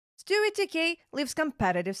Stewie2k leaves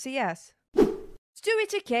competitive CS.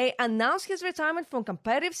 Stewie2k announced his retirement from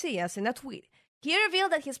competitive CS in a tweet. He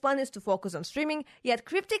revealed that his plan is to focus on streaming, yet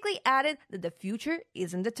cryptically added that the future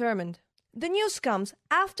isn't determined. The news comes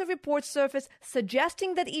after reports surfaced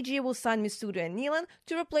suggesting that EG will sign Misuda and Nilan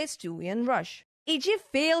to replace Stewie and Rush. EG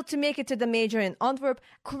failed to make it to the major in Antwerp,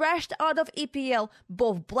 crashed out of EPL,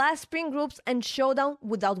 both Blast Spring groups and Showdown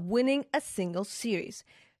without winning a single series.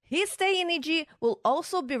 His stay in EG will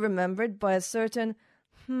also be remembered by a certain,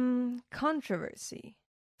 controversy.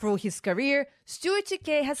 Through his career,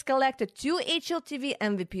 Stewie2k has collected 2 HLTV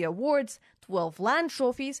MVP awards, 12 LAN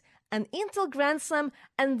trophies, an Intel Grand Slam,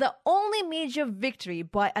 and the only major victory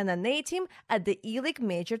by an NA team at the E-League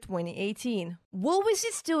Major 2018. Will we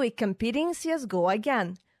see Stewie competing in CSGO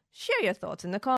again? Share your thoughts in the comments.